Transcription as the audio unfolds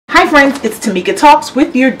Hi friends, it's Tamika Talks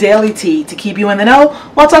with your daily tea to keep you in the know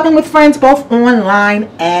while talking with friends both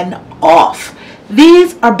online and off.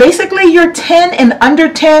 These are basically your 10 and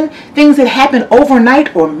under 10 things that happen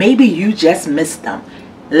overnight, or maybe you just missed them.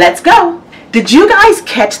 Let's go! Did you guys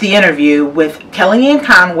catch the interview with George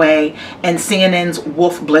Conway and CNN's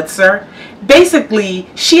Wolf Blitzer? Basically,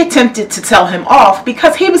 she attempted to tell him off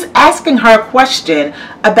because he was asking her a question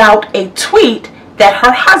about a tweet that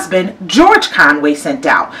her husband, George Conway, sent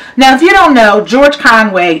out. Now, if you don't know, George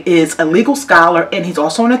Conway is a legal scholar and he's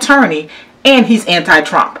also an attorney, and he's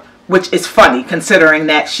anti-Trump, which is funny considering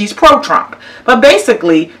that she's pro-Trump. But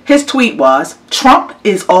basically, his tweet was, Trump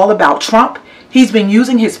is all about Trump. He's been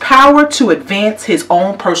using his power to advance his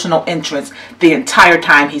own personal interests the entire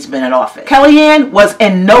time he's been in office. Kellyanne was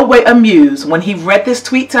in no way amused when he read this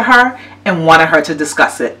tweet to her and wanted her to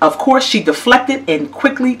discuss it. Of course, she deflected and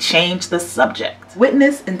quickly changed the subject.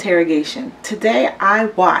 Witness interrogation. Today I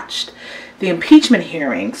watched the impeachment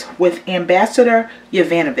hearings with Ambassador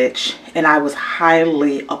Yovanovitch, and I was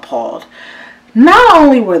highly appalled. Not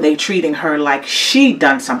only were they treating her like she'd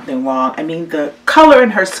done something wrong, I mean, the color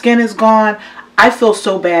in her skin is gone. I feel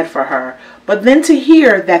so bad for her. But then to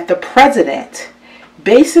hear that the president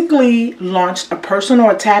basically launched a personal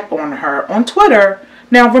attack on her on Twitter.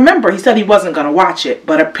 Now remember, he said he wasn't going to watch it,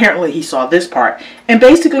 but apparently he saw this part. And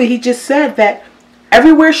basically he just said that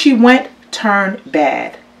everywhere she went turned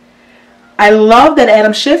bad. I love that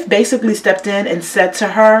Adam Schiff basically stepped in and said to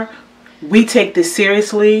her, we take this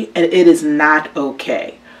seriously and it is not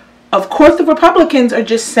okay. Of course, the Republicans are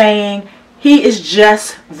just saying he is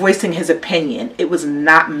just voicing his opinion. It was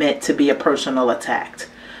not meant to be a personal attack.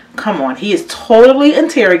 Come on, he is totally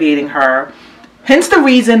interrogating her. Hence the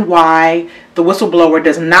reason why the whistleblower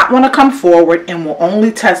does not want to come forward and will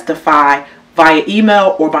only testify via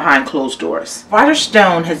email or behind closed doors. Roger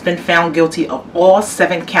Stone has been found guilty of all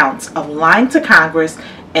 7 counts of lying to Congress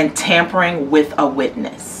and tampering with a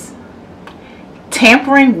witness.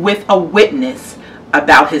 Tampering with a witness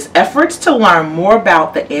about his efforts to learn more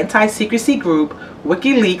about the anti-secrecy group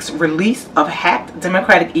WikiLeaks' release of hacked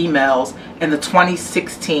Democratic emails in the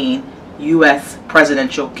 2016 U.S.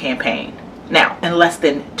 presidential campaign. Now, in less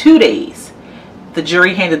than 2 days, the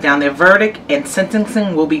jury handed down their verdict and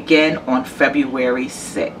sentencing will begin on February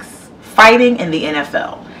 6th. Fighting in the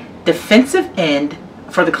NFL. Defensive end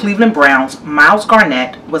for the Cleveland Browns, Myles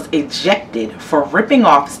Garnett, was ejected for ripping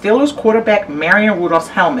off Steelers quarterback Mason Rudolph's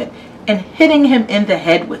helmet and hitting him in the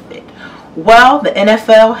head with it. Well, the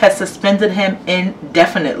NFL has suspended him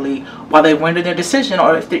indefinitely while they render their decision,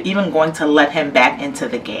 or if they're even going to let him back into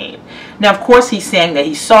the game. Now, of course, he's saying that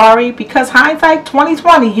he's sorry because hindsight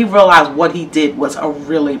 2020, he realized what he did was a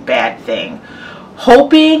really bad thing.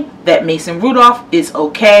 Hoping that Mason Rudolph is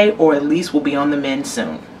okay, or at least will be on the mend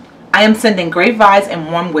soon. I am sending great vibes and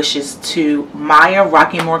warm wishes to Maya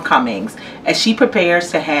Rockeymoore Cummings as she prepares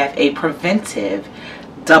to have a preventive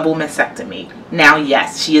double mastectomy. Now,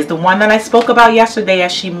 yes, she is the one that I spoke about yesterday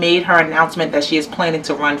as she made her announcement that she is planning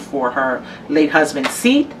to run for her late husband's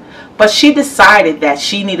seat. But she decided that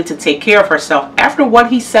she needed to take care of herself after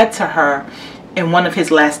what he said to her in one of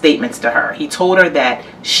his last statements to her. He told her that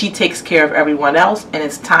she takes care of everyone else and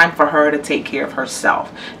it's time for her to take care of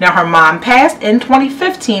herself. Now, her mom passed in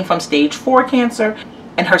 2015 from stage 4 cancer,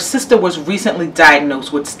 and her sister was recently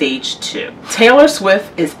diagnosed with stage 2. Taylor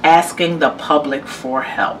Swift is asking the public for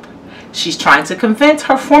help. She's trying to convince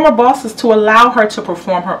her former bosses to allow her to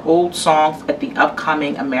perform her old songs at the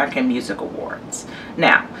upcoming American Music Awards.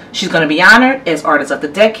 Now, she's going to be honored as Artist of the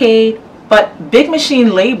Decade, but Big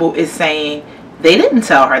Machine label is saying they didn't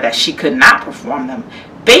tell her that she could not perform them.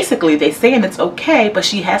 Basically, they're saying it's okay, but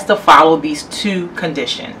she has to follow these 2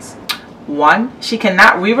 conditions. 1, she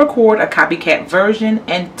cannot re-record a copycat version,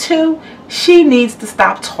 and 2, she needs to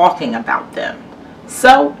stop talking about them.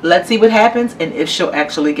 So, let's see what happens and if she'll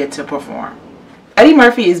actually get to perform. Eddie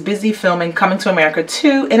Murphy is busy filming Coming to America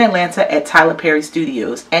 2 in Atlanta at Tyler Perry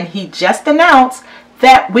Studios, and he just announced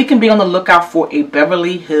that we can be on the lookout for a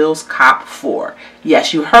Beverly Hills Cop 4.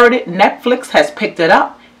 Yes, you heard it, Netflix has picked it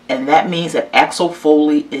up, and that means that Axel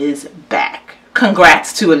Foley is back.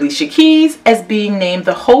 Congrats to Alicia Keys as being named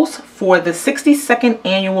the host for the 62nd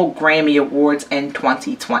Annual Grammy Awards in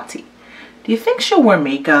 2020. Do you think she'll wear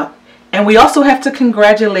makeup? And we also have to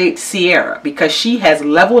congratulate Sierra because she has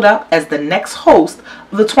leveled up as the next host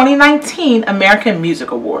of the 2019 American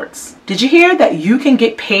Music Awards. Did you hear that you can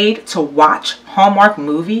get paid to watch Hallmark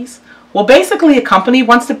movies? Well, basically a company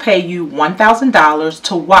wants to pay you $1,000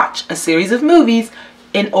 to watch a series of movies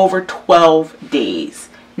in over 12 days.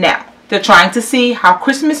 Now, they're trying to see how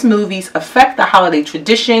Christmas movies affect the holiday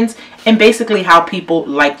traditions and basically how people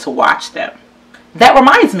like to watch them. That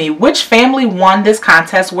reminds me, which family won this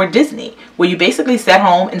contest were Disney, where you basically sat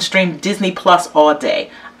home and streamed Disney Plus all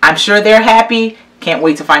day. I'm sure they're happy. Can't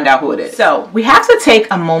wait to find out who it is. So we have to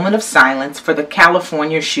take a moment of silence for the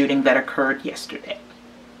California shooting that occurred yesterday.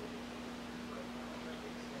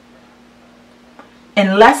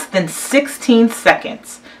 In less than 16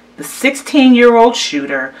 seconds, the 16-year-old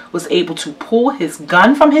shooter was able to pull his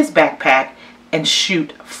gun from his backpack and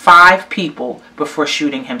shoot 5 people before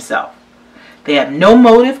shooting himself. They have no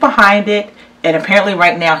motive behind it, and apparently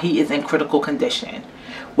right now he is in critical condition.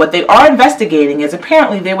 What they are investigating is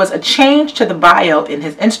apparently there was a change to the bio in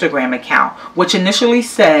his Instagram account, which initially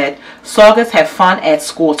said, "Saugus have fun at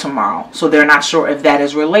school tomorrow." So they're not sure if that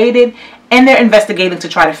is related, and they're investigating to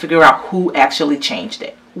try to figure out who actually changed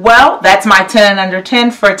it. Well, that's my 10 and under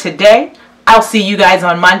 10 for today. I'll see you guys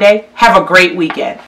on Monday. Have a great weekend.